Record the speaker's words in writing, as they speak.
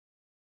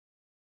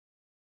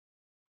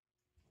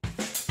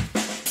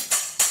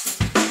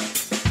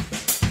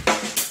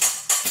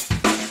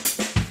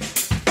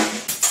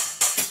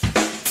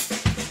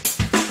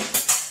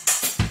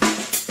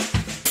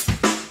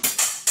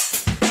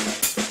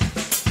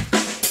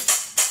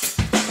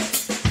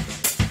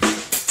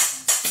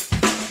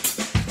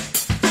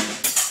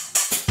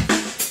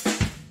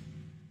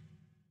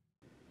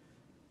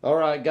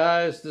Alright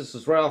guys, this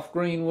is Ralph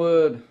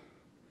Greenwood.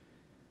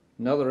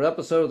 Another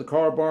episode of the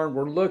Car Barn.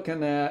 We're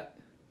looking at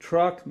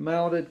truck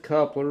mounted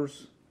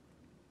couplers.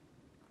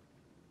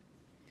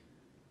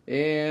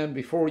 And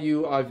before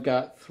you, I've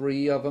got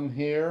 3 of them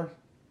here.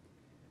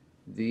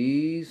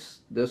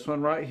 This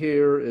one right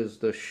here is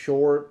the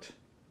short.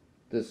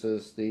 This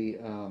is the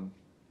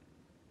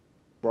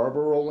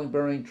Barber rolling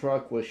bearing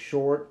truck with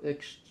short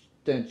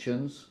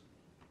extensions.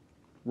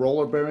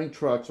 Roller bearing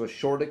trucks with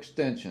short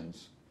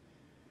extensions.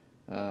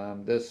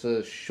 This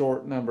is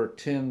short number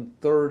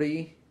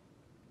 1030.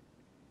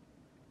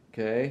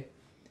 Okay.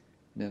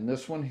 And then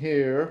this one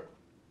here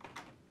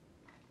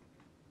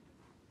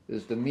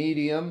is the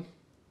medium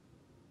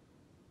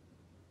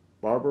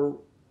Barber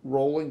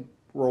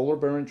roller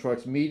bearing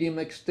trucks medium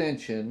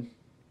extension.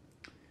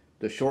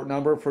 The short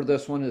number for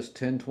this one is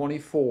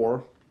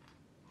 1024.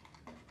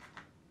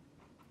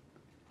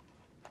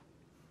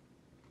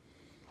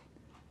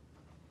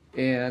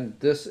 And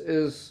this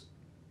is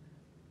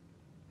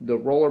the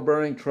roller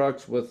bearing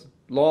trucks with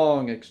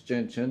long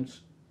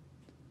extensions.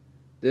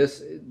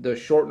 The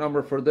short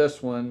number for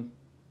this one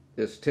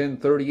is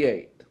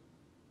 1038.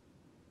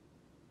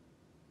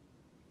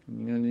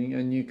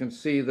 And you can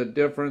see the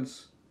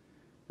difference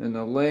in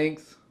the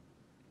length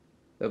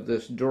of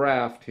this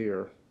draft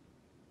here.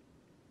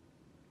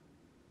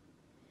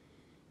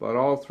 But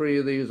all 3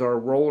 of these are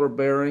roller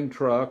bearing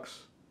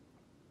trucks.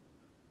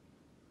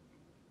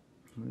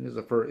 These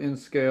are for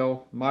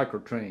in-scale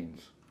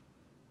microtrains.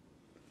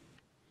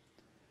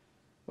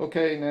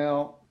 Okay,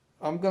 now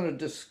I'm going to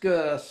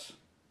discuss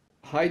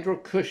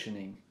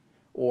hydra-cushioning,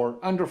 or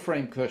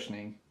underframe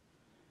cushioning,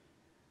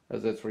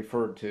 as it's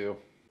referred to.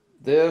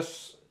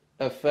 This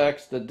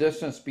affects the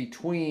distance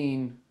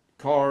between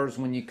cars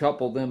when you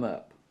couple them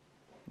up.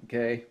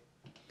 Okay?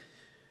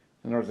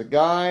 And there's a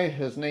guy,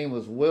 his name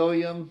was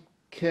William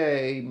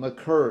K.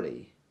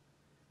 McCurdy,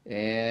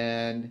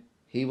 and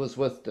he was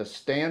with the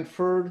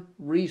Stanford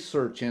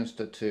Research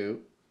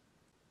Institute,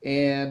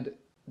 and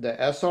the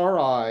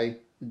SRI,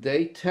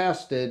 they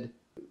tested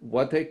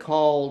what they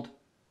called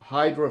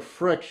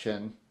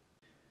hydra-friction.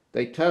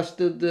 They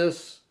tested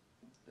this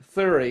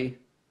theory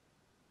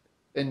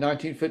in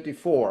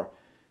 1954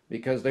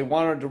 because they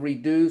wanted to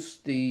reduce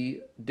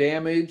the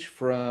damage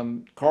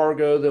from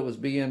cargo that was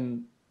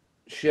being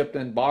shipped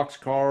in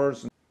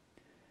boxcars,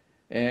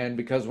 and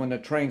because when the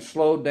train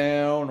slowed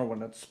down or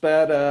when it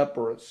sped up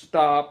or it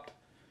stopped,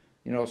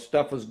 you know,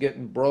 stuff was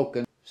getting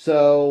broken.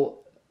 So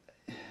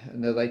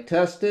they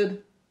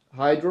tested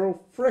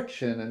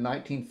hydra-friction in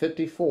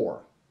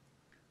 1954,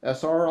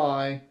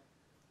 SRI,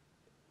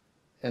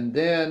 and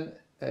then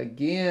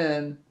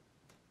again,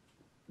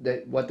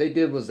 what they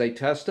did was they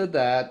tested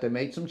that, they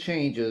made some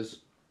changes.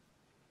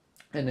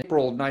 In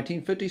April of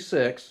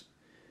 1956,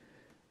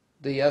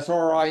 the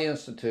SRI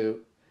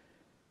Institute,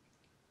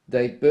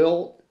 they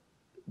built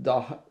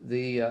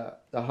the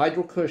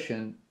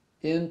hydra-cushion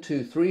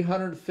into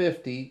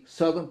 350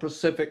 Southern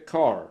Pacific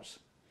cars.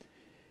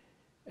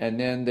 And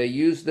then they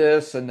used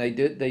this, and they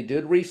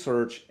did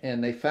research,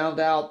 and they found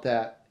out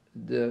that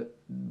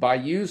by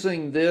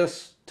using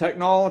this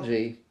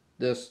technology,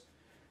 this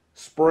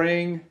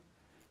spring,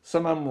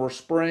 some of them were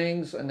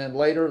springs, and then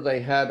later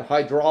they had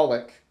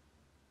hydraulic,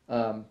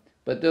 but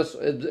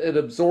it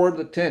absorbed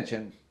the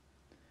tension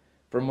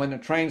from when the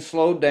train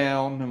slowed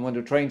down and when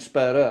the train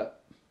sped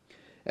up.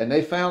 And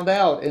they found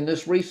out in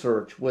this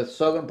research with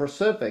Southern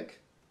Pacific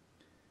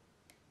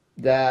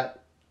that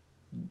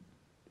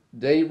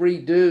they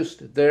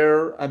reduced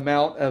their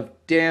amount of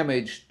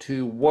damage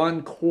to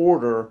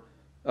 1/4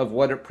 of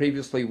what it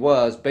previously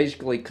was,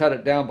 basically cut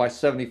it down by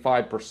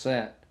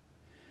 75%.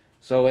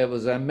 So it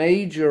was a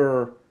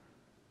major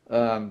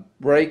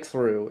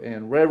breakthrough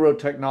in railroad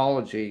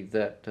technology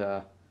that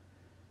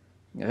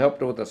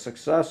helped with the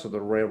success of the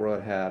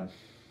railroad had.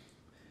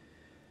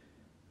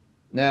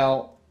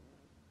 Now,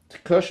 to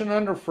cushion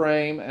under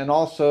frame, and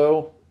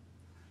also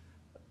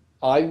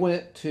I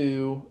went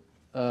to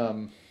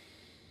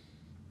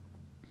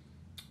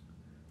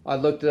I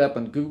looked it up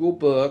in Google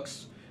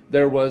Books.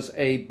 There was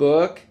a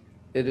book.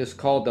 It is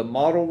called The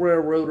Model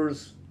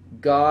Railroader's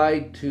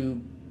Guide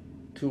to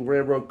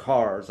Railroad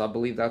Cars. I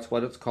believe that's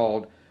what it's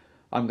called.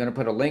 I'm going to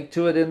put a link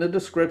to it in the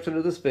description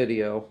of this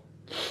video.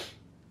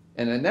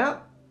 And in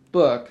that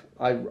book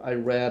I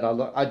read,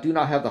 I do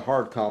not have the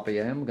hard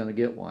copy. I am going to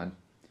get one.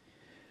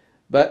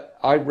 But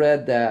I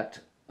read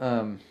that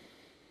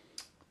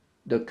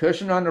the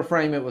cushion under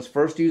frame, it was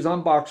first used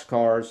on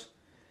boxcars.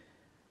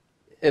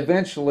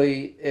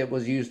 Eventually, it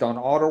was used on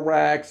auto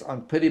racks,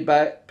 on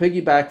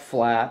piggyback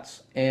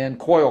flats, and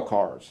coil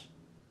cars.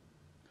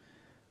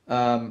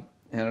 And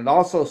it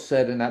also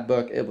said in that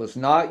book it was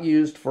not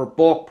used for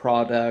bulk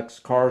products,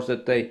 cars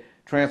that they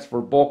transfer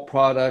bulk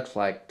products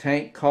like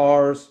tank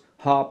cars,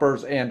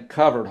 hoppers, and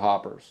covered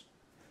hoppers,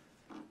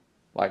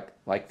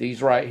 like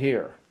these right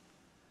here.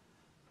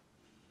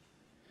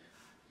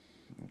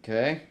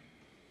 Okay.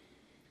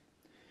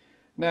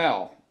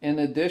 Now, in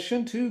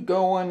addition to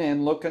going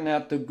and looking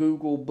at the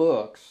Google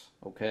books,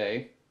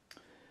 okay,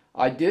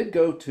 I did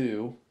go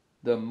to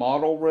the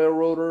model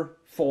railroader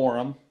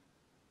forum.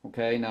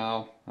 Okay,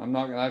 now I'm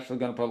not actually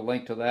going to put a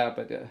link to that,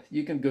 but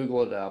you can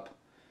Google it up.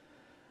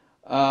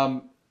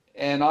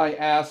 And I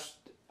asked,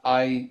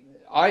 I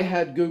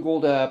had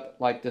Googled up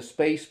like the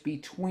space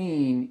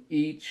between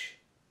each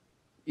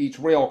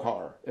rail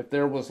car, if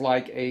there was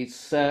like a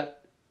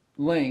set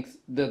length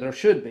that there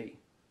should be.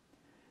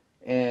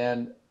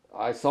 And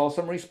I saw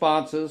some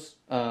responses.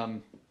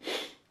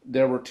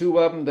 There were two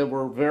of them that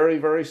were very,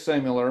 very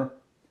similar.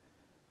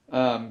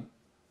 The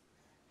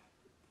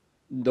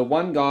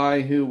one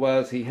guy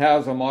he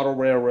has a model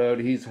railroad.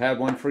 He's had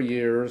one for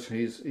years.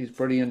 He's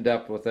pretty in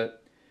depth with it.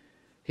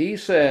 He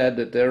said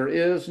that there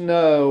is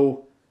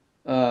no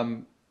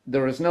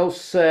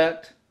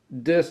set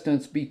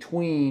distance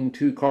between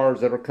two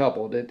cars that are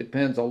coupled. It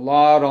depends a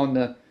lot on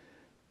the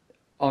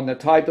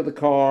type of the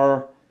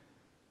car,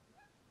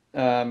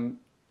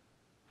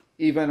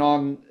 even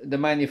on the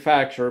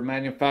manufacturer.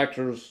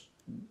 Manufacturers,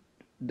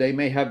 they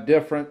may have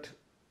different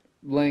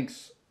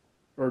lengths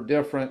or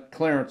different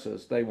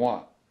clearances they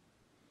want.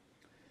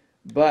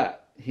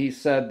 But he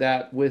said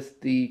that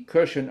with the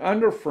cushion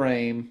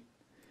underframe,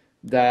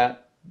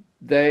 that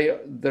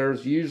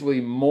there's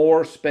usually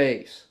more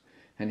space.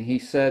 And he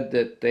said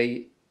that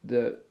the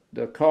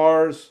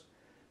cars,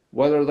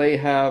 whether they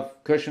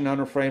have cushion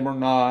underframe or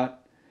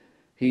not,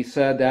 he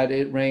said that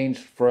it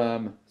ranged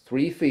from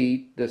 3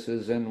 feet, this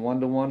is in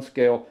 1-to-1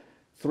 scale,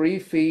 3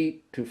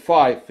 feet to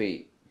 5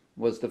 feet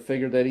was the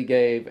figure that he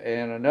gave.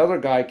 And another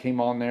guy came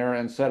on there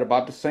and said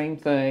about the same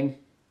thing.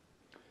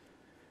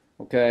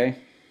 Okay.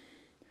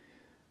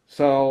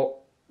 So,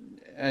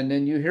 and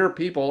then you hear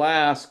people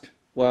ask,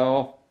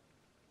 well,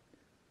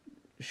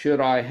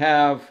 should I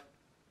have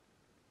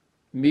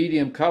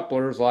medium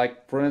couplers,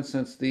 like for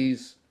instance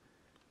these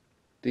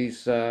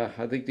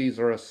I think these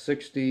are a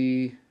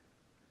 50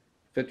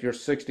 or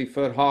 60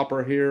 foot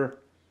hopper here.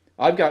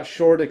 I've got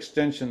short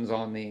extensions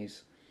on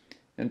these,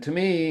 and to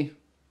me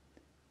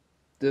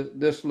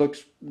this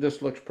looks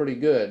pretty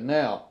good.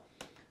 Now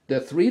the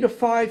 3 to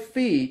 5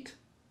 feet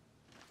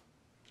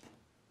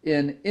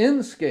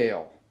in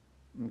scale,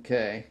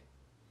 okay,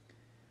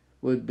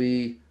 would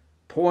be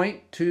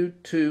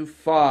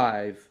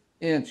 0.225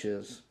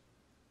 inches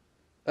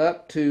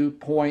up to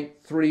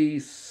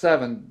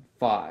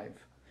 0.375.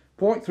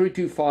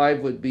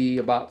 0.325 would be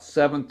about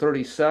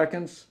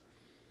 7/32,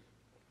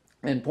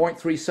 and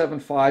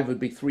 0.375 would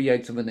be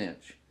 3/8 of an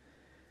inch.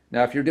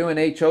 Now, if you're doing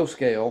HO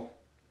scale,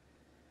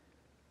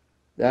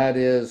 that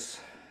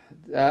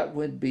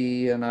would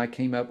be, and I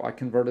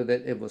converted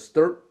it. It was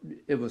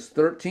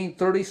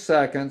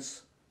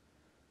 13/32.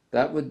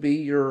 That would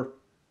be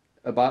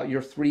about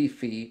your 3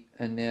 feet,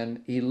 and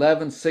then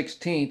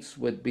 11/16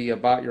 would be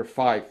about your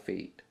 5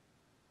 feet.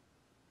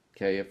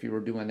 Okay, if you were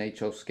doing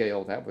HO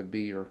scale, that would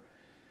be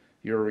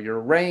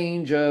your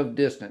range of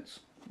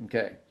distance.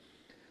 Okay,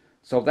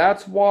 so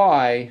that's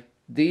why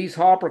these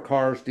hopper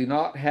cars do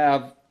not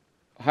have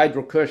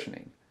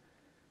hydro-cushioning.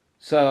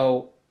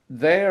 So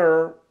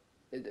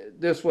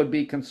this would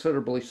be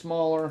considerably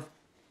smaller.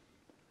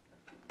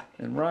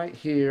 And right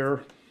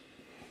here,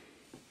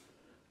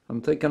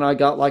 I'm thinking I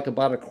got like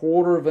about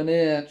 1/4 of an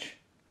inch.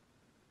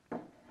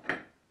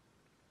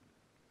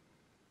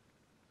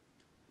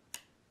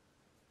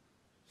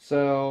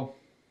 So,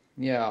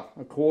 yeah,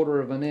 1/4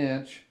 of an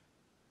inch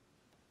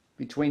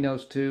between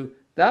those two.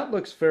 That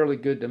looks fairly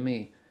good to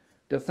me.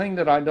 The thing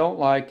that I don't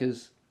like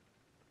is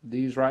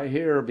these right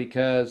here,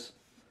 because,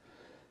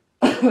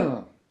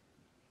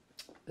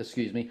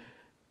 excuse me,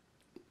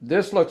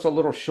 this looks a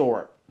little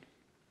short.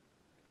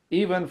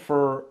 Even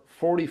for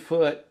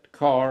 40-foot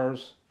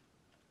cars,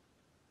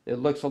 it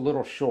looks a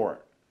little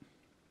short.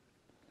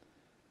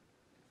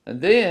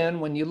 And then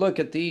when you look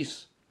at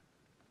these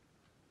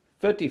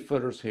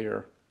 50-footers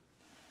here,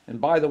 and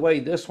by the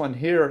way, this one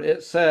here,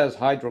 it says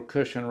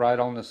hydro-cushion right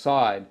on the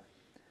side.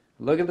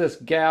 Look at this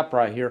gap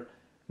right here.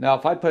 Now,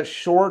 if I put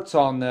shorts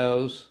on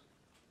those,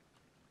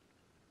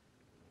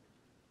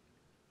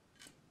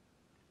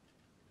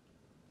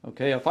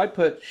 okay, if I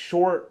put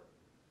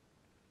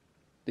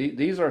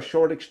these are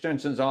short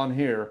extensions on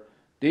here.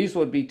 These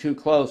would be too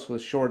close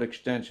with short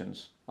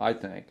extensions, I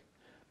think.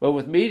 But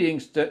with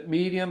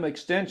medium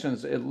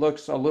extensions, it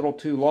looks a little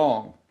too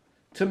long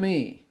to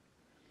me.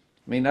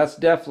 I mean, that's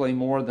definitely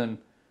more than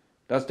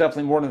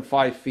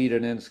 5 feet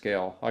in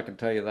scale. I can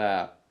tell you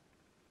that.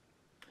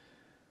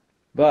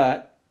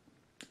 But,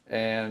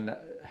 and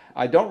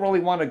I don't really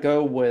want to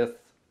go with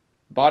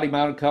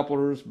body-mounted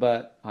couplers,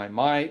 but I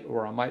might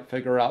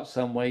figure out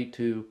some way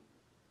to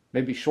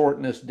maybe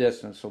shorten this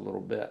distance a little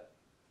bit.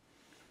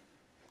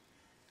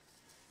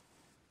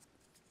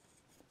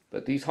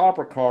 But these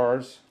hopper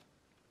cars,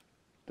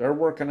 they're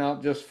working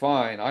out just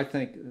fine, I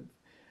think.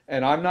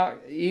 And I'm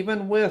not,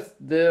 even with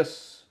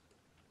this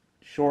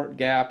short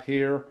gap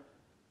here,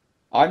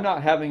 I'm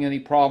not having any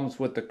problems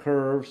with the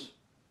curves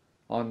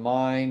on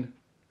mine.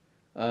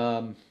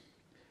 My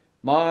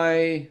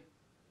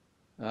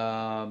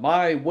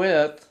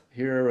width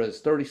here is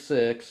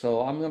 36,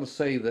 so I'm going to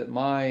say that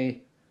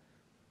my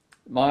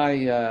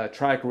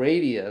track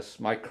radius,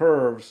 my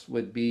curves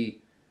would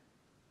be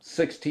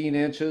 16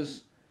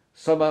 inches.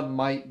 Some of them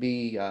might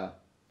be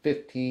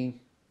 15.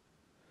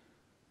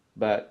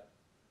 But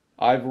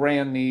I've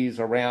ran these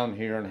around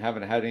here and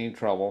haven't had any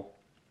trouble.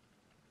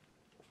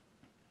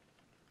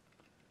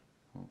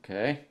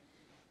 Okay.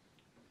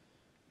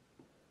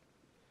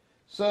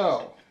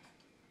 So,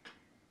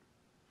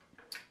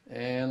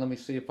 and let me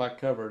see if I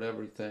covered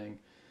everything.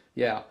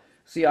 Yeah.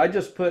 See, I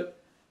just put,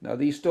 now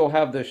these still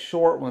have the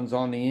short ones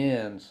on the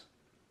ends.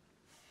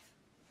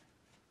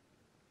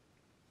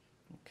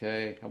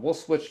 Okay, and we'll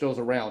switch those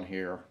around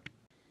here.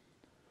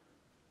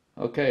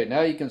 Okay,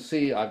 now you can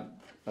see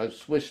I've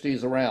switched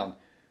these around.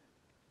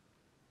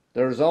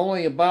 There's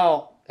only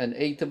about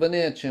 1/8 of an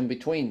inch in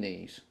between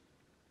these.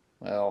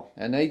 Well,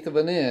 1/8 of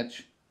an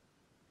inch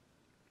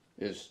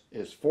is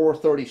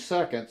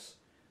 4/32.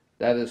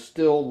 That is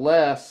still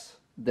less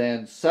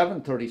than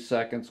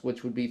 7/32,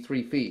 which would be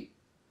 3 feet.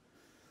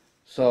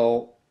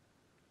 So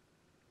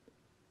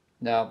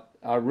now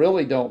I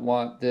really don't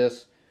want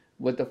this.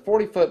 With the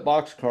 40-foot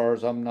box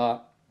cars, I'm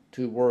not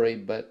too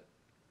worried, but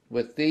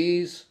with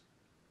these,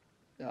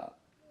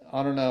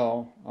 I don't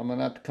know. I'm going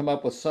to have to come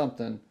up with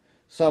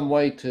some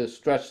way to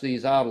stretch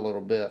these out a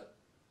little bit.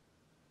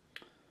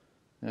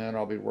 And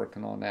I'll be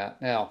working on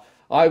that. Now,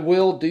 I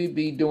will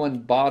be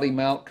doing body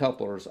mount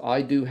couplers.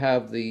 I do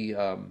have the,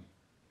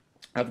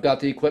 I've got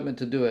the equipment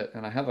to do it,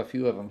 and I have a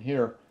few of them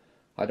here.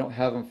 I don't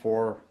have them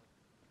for,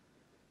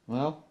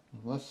 well,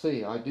 let's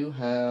see. I do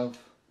have,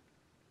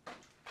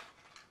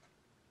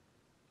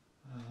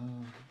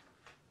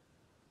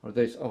 are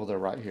they, oh, they're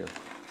right here.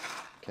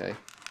 Okay.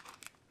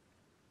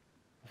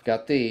 I've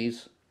got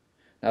these.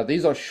 Now,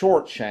 these are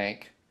short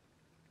shank.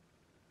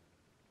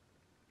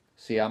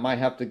 See, I might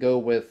have to go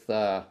with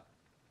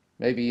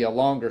maybe a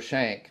longer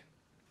shank,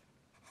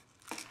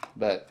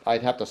 but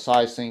I'd have to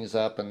size things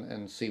up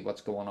and see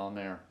what's going on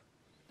there.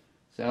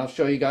 So I'll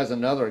show you guys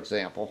another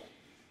example.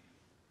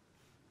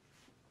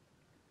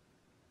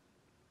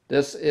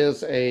 This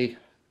is a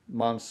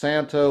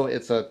Monsanto.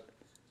 It's a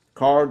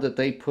car that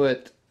they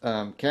put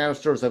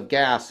canisters of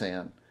gas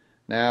in.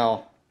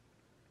 Now,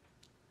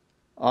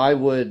 I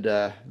would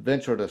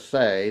venture to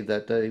say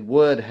that they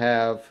would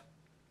have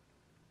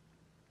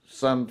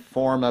some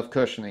form of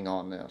cushioning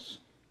on this.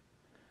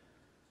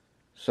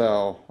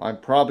 So I'm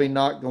probably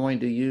not going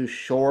to use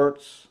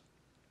shorts.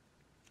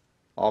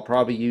 I'll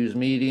probably use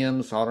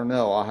mediums. I don't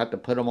know. I'll have to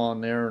put them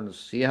on there and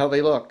see how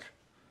they look.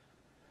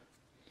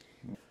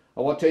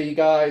 I want to tell you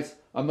guys,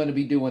 I'm going to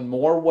be doing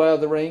more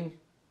weathering.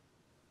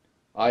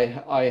 I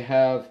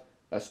have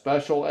a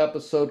special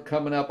episode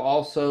coming up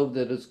also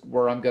that is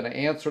where I'm going to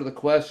answer the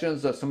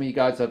questions that some of you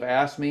guys have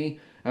asked me,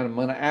 and I'm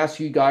going to ask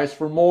you guys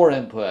for more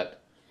input.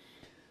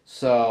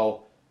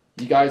 So,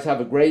 you guys have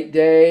a great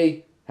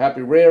day.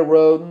 Happy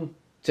railroading.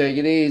 Take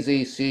it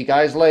easy. See you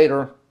guys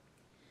later.